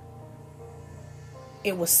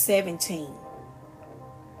 it was 17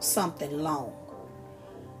 something long.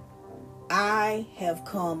 I have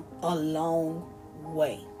come a long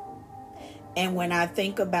way. And when I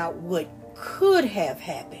think about what could have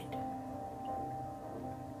happened,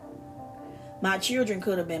 my children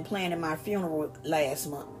could have been planning my funeral last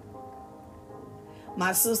month.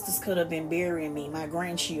 My sisters could have been burying me, my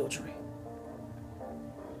grandchildren.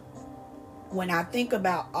 When I think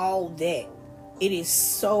about all that, it is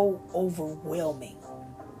so overwhelming.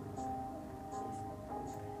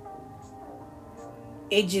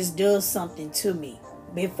 It just does something to me.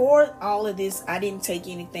 Before all of this, I didn't take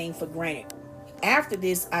anything for granted. after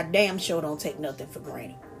this, I damn sure don't take nothing for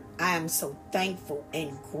granted. I am so thankful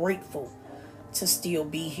and grateful to still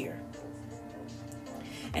be here.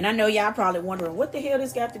 And I know y'all probably wondering what the hell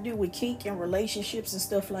this got to do with kink and relationships and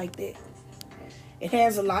stuff like that. It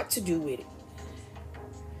has a lot to do with it.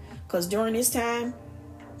 Because during this time,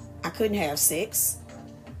 I couldn't have sex.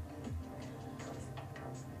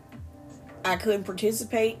 I couldn't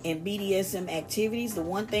participate in BDSM activities. The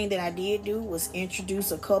one thing that I did do was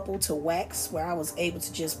introduce a couple to wax, where I was able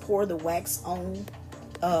to just pour the wax on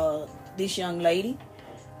this young lady,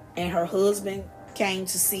 and her husband came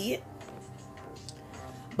to see it.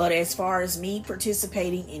 But as far as me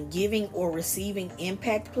participating in giving or receiving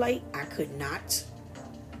impact play, I could not.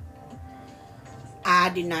 I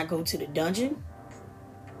did not go to the dungeon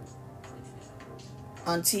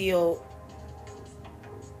until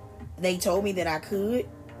they told me that I could,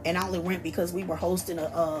 and I only went because we were hosting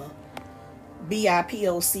a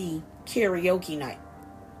BIPOC karaoke night.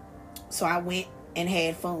 So I went and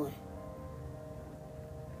had fun.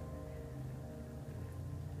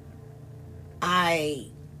 I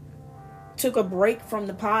took a break from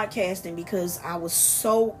the podcasting because I was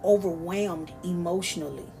so overwhelmed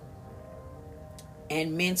emotionally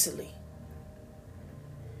and mentally.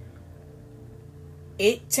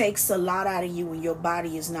 It takes a lot out of you when your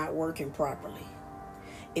body is not working properly.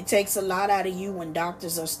 It takes a lot out of you when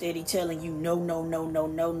doctors are steady telling you no, no, no, no,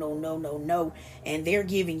 no, no, no, no, no. And they're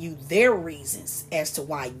giving you their reasons as to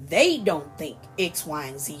why they don't think X, Y,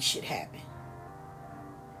 and Z should happen.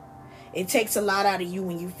 It takes a lot out of you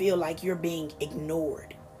when you feel like you're being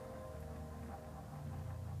ignored.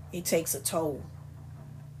 It takes a toll.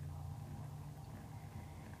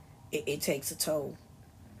 It takes a toll.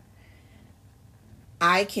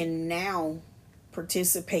 I can now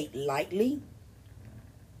participate lightly.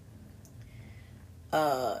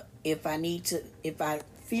 If I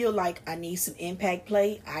feel like I need some impact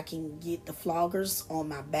play, I can get the floggers on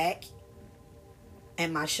my back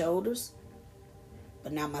and my shoulders,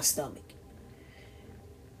 but not my stomach.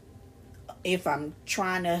 If I'm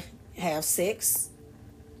trying to have sex,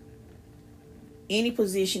 any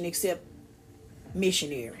position except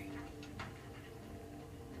missionary.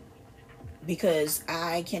 Because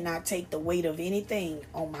I cannot take the weight of anything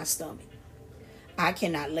on my stomach. I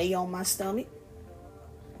cannot lay on my stomach.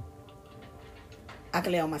 I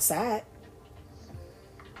can lay on my side.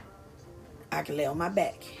 I can lay on my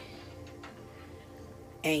back.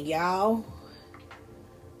 And y'all,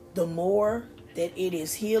 the more that it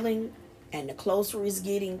is healing and the closer it's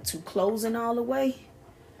getting to closing all the way,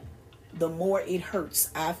 the more it hurts.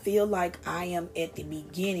 I feel like I am at the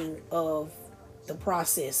beginning of the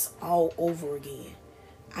process all over again.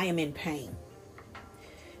 I am in pain.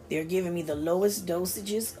 They're giving me the lowest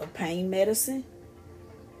dosages of pain medicine.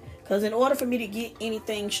 Because in order for me to get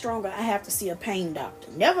anything stronger, I have to see a pain doctor.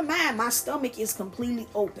 Never mind, my stomach is completely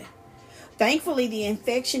open. Thankfully, the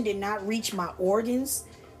infection did not reach my organs.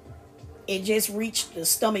 It just reached the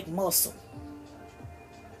stomach muscle.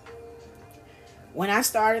 When I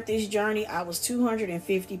started this journey, I was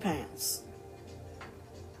 250 pounds.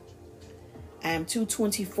 I am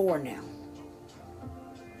 224 now.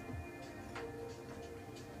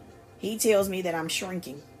 He tells me that I'm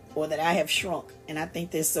shrinking, or that I have shrunk, and I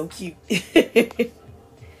think that's so cute.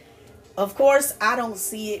 Of course, I don't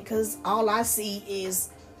see it because all I see is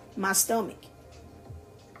my stomach.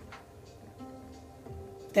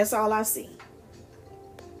 That's all I see.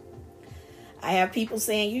 I have people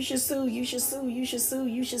saying, you should sue, you should sue, you should sue,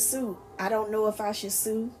 you should sue. I don't know if I should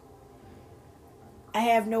sue. I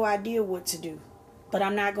have no idea what to do. But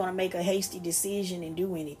I'm not going to make a hasty decision and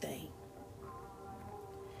do anything.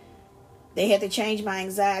 They had to change my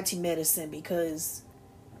anxiety medicine because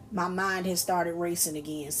my mind has started racing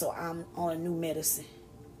again. So I'm on a new medicine.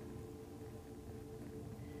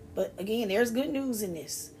 But again, there's good news in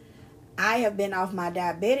this. I have been off my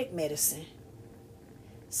diabetic medicine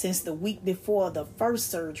since the week before the first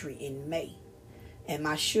surgery in May. And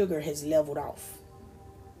my sugar has leveled off.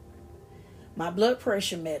 My blood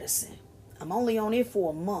pressure medicine, I'm only on it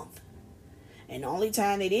for a month. And the only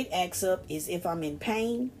time that it acts up is if I'm in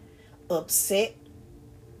pain, upset,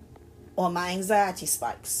 or my anxiety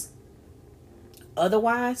spikes.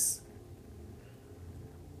 Otherwise,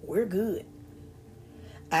 we're good.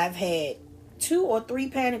 I've had 2 or 3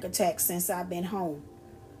 panic attacks since I've been home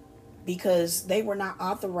because they were not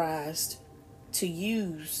authorized to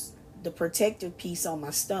use the protective piece on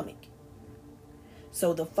my stomach.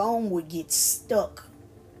 So the foam would get stuck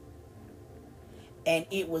and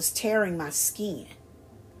it was tearing my skin.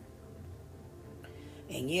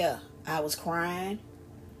 And yeah, I was crying,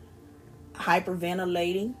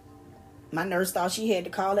 hyperventilating, My nurse thought she had to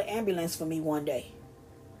call an ambulance for me one day.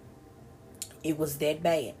 It was that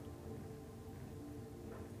bad.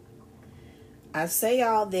 I say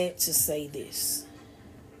all that to say this.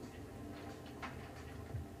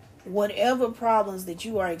 Whatever problems that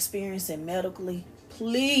you are experiencing medically,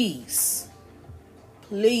 please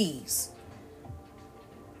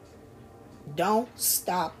don't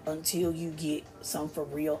stop until you get some for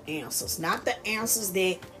real answers. Not the answers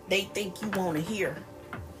that they think you want to hear,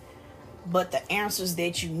 but the answers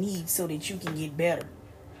that you need so that you can get better.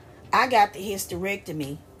 I got the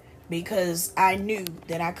hysterectomy because I knew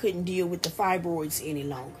that I couldn't deal with the fibroids any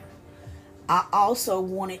longer. I also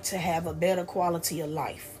wanted to have a better quality of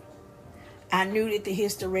life. I knew that the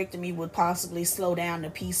hysterectomy would possibly slow down the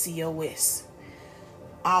PCOS.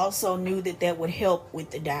 I also knew that that would help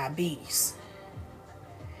with the diabetes.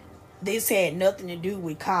 This had nothing to do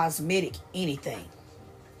with cosmetic anything.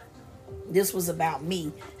 This was about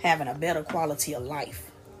me having a better quality of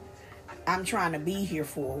life. I'm trying to be here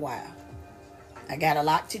for a while. I got a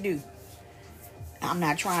lot to do. I'm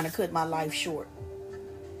not trying to cut my life short.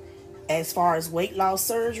 As far as weight loss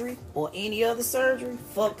surgery or any other surgery,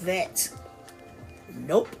 fuck that.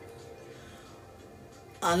 Nope.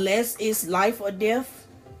 Unless it's life or death,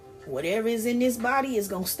 whatever is in this body is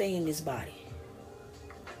going to stay in this body.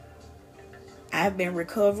 I've been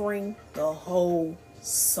recovering the whole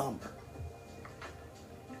summer.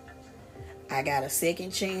 I got a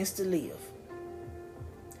second chance to live.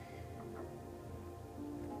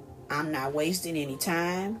 I'm not wasting any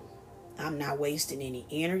time. I'm not wasting any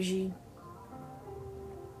energy.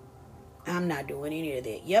 I'm not doing any of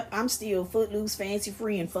that. Yep, I'm still footloose, fancy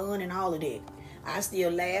free, and fun and all of that. I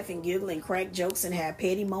still laugh and giggle and crack jokes and have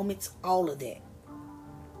petty moments, all of that.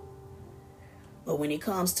 But when it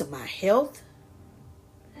comes to my health,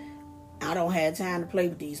 I don't have time to play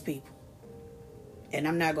with these people. And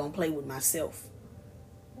I'm not going to play with myself.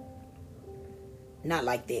 Not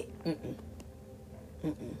like that.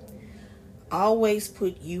 Always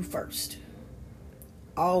put you first.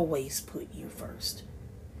 Always put you first.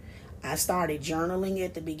 I started journaling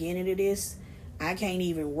at the beginning of this. I can't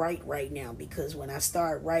even write right now because when I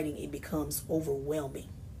start writing, it becomes overwhelming.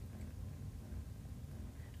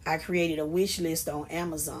 I created a wish list on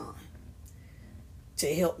Amazon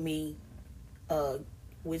to help me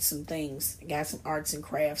with some things. I got some arts and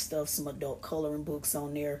crafts stuff, some adult coloring books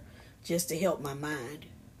on there just to help my mind.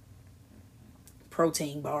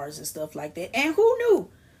 Protein bars and stuff like that. And who knew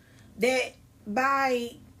that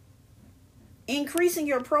by increasing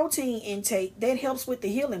your protein intake, that helps with the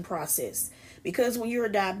healing process. Because when you're a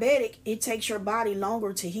diabetic, it takes your body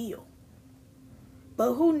longer to heal.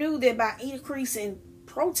 But who knew that by increasing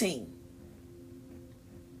protein,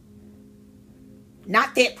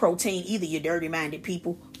 not that protein either, you dirty-minded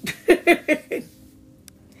people.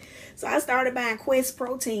 So I started buying Quest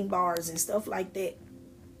protein bars and stuff like that.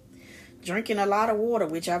 Drinking a lot of water,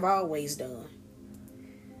 which I've always done.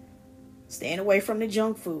 Staying away from the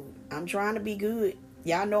junk food. I'm trying to be good.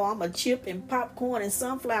 Y'all know I'm a chip and popcorn and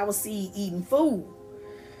sunflower seed eating food.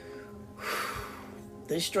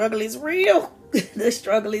 The struggle is real. The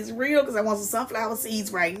struggle is real because I want some sunflower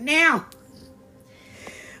seeds right now.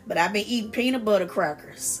 But I've been eating peanut butter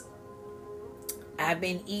crackers. I've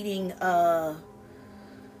been eating, what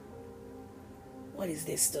is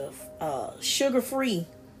this stuff? Sugar-free.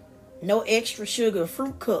 No extra sugar.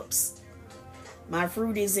 Fruit cups. My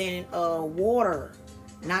fruit is in water,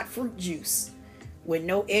 not fruit juice, with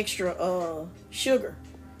no extra sugar.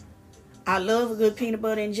 I love a good peanut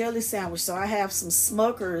butter and jelly sandwich, so I have some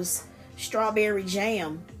Smucker's strawberry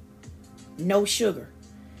jam, no sugar,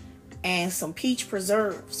 and some peach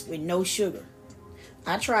preserves with no sugar.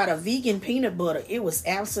 I tried a vegan peanut butter. It was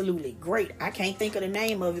absolutely great. I can't think of the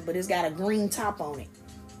name of it, but it's got a green top on it.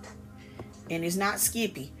 And it's not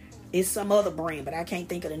Skippy. It's some other brand, but I can't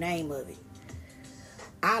think of the name of it.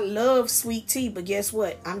 I love sweet tea, but guess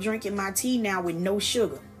what? I'm drinking my tea now with no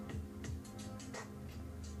sugar.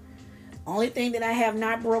 Only thing that I have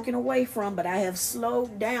not broken away from, but I have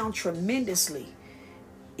slowed down tremendously,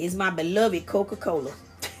 is my beloved Coca-Cola.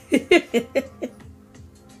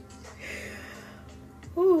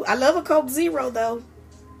 Ooh, I love a Coke Zero, though.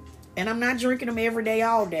 And I'm not drinking them every day,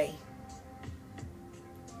 all day.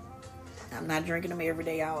 I'm not drinking them every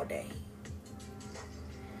day, all day.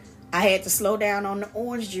 I had to slow down on the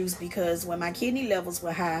orange juice because when my kidney levels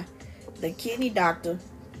were high, the kidney doctor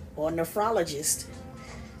or nephrologist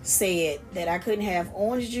said that I couldn't have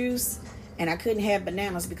orange juice and I couldn't have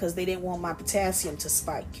bananas because they didn't want my potassium to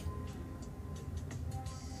spike.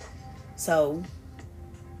 So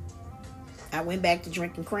I went back to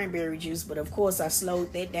drinking cranberry juice, but of course I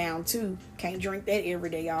slowed that down too. Can't drink that every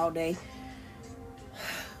day, all day.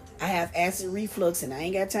 I have acid reflux and I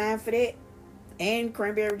ain't got time for that. And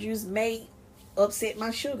cranberry juice may upset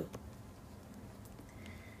my sugar.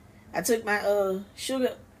 I took my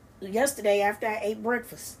sugar yesterday after I ate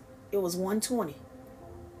breakfast. It was 120.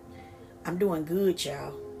 I'm doing good,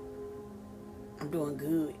 y'all. I'm doing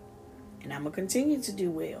good. And I'm going to continue to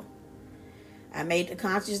do well. I made the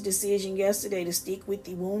conscious decision yesterday to stick with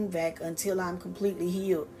the wound vac until I'm completely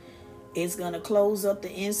healed. It's going to close up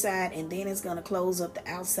the inside and then it's going to close up the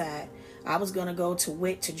outside. I was going to go to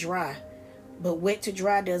wet to dry. But wet to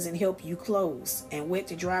dry doesn't help you close. And wet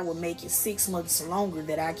to dry will make it 6 months longer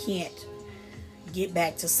that I can't get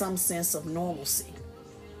back to some sense of normalcy.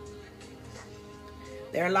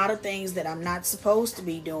 There are a lot of things that I'm not supposed to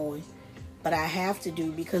be doing, but I have to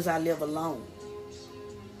do because I live alone.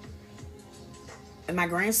 And my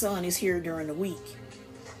grandson is here during the week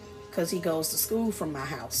because he goes to school from my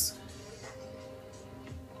house.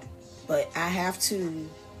 But I have to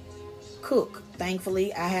cook.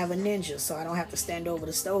 Thankfully, I have a Ninja, so I don't have to stand over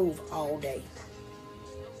the stove all day.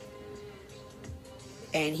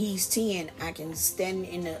 And he's 10. I can stand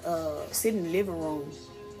in the sit in the living room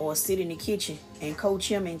or sit in the kitchen and coach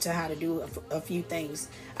him into how to do a few things.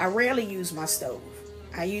 I rarely use my stove.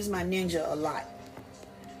 I use my Ninja a lot.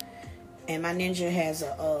 And my Ninja has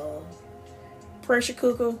a pressure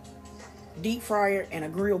cooker, deep fryer, and a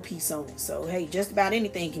grill piece on it. So, hey, just about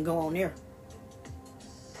anything can go on there.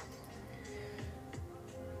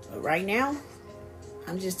 But right now,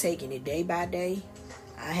 I'm just taking it day by day.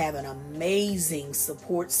 I have an amazing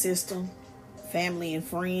support system, family and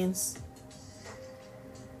friends.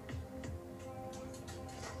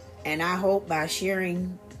 And I hope by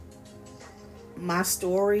sharing my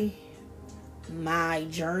story, my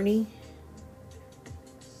journey,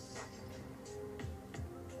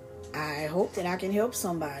 I hope that I can help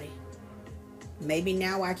somebody. Maybe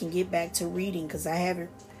now I can get back to reading because I haven't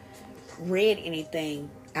read anything.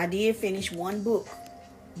 I did finish one book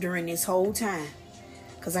during this whole time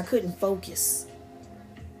because I couldn't focus.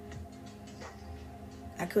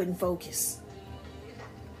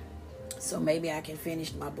 So maybe I can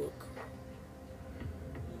finish my book.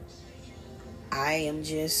 I am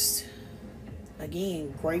just,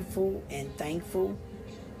 again, grateful and thankful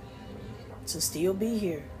to still be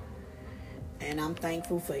here. And I'm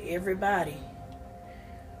thankful for everybody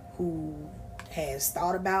who has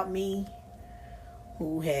thought about me,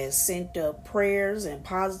 who has sent up prayers and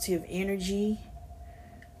positive energy,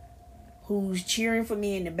 who's cheering for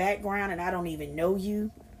me in the background and I don't even know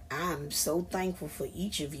you. I'm so thankful for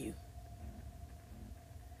each of you.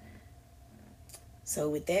 So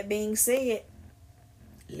with that being said,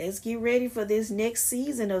 let's get ready for this next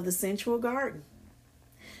season of the Sensual Garden.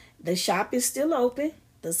 The shop is still open,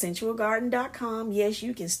 thesensualgarden.com. Yes,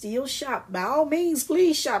 you can still shop. By all means,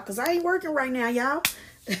 please shop because I ain't working right now, y'all.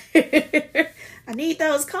 I need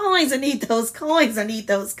those coins.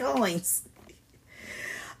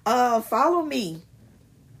 Follow me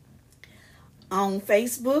on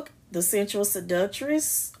Facebook, The Sensual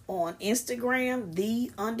Seductress, on Instagram,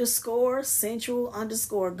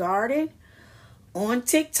 _sensual_garden, on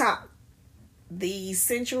TikTok, The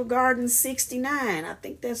Sensual Garden 69. I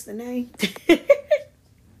think that's the name.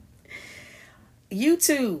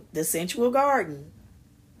 YouTube, The Sensual Garden.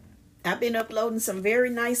 I've been uploading some very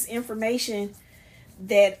nice information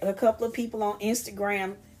that a couple of people on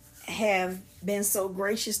Instagram have been so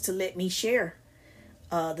gracious to let me share.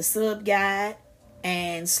 The sub guide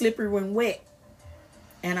and slippery when wet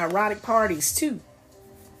and erotic parties too.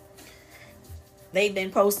 They've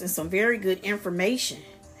been posting some very good information.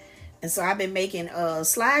 And so I've been making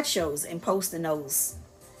slideshows and posting those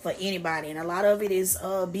for anybody. And a lot of it is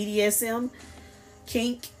BDSM,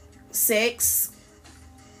 kink, sex,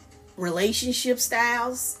 relationship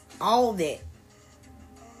styles, all that.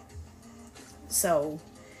 So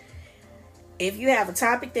if you have a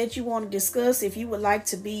topic that you want to discuss, if you would like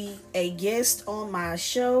to be a guest on my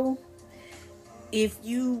show, if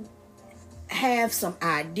you have some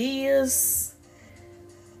ideas,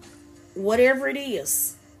 whatever it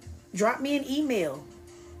is, drop me an email.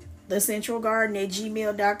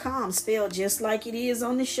 thesensualgarden@gmail.com, spelled just like it is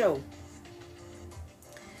on the show.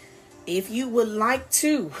 If you would like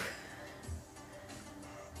to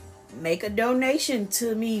make a donation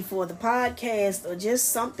to me for the podcast or just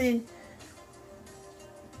something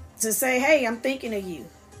to say, hey, I'm thinking of you,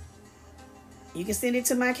 you can send it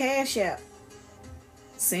to my Cash App,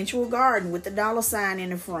 Sensual Garden with the $sign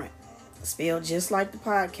in the front, spelled just like the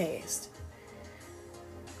podcast.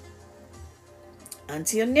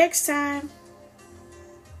 Until next time,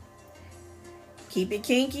 keep it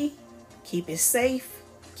kinky, keep it safe,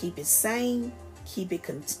 keep it sane, keep it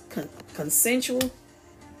consensual,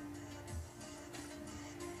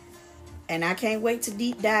 And I can't wait to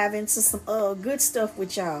deep dive into some good stuff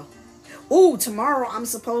with y'all. Ooh, tomorrow I'm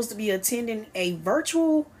supposed to be attending a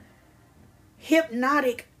virtual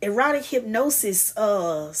erotic hypnosis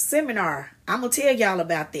seminar. I'm gonna tell y'all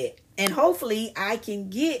about that. And hopefully I can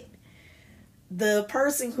get the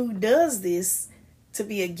person who does this to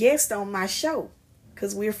be a guest on my show,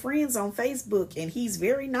 because we're friends on Facebook and he's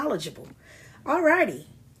very knowledgeable. Alrighty.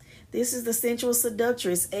 This is the Sensual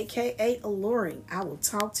Seductress, aka Alluring. I will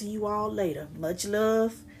talk to you all later. Much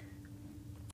love.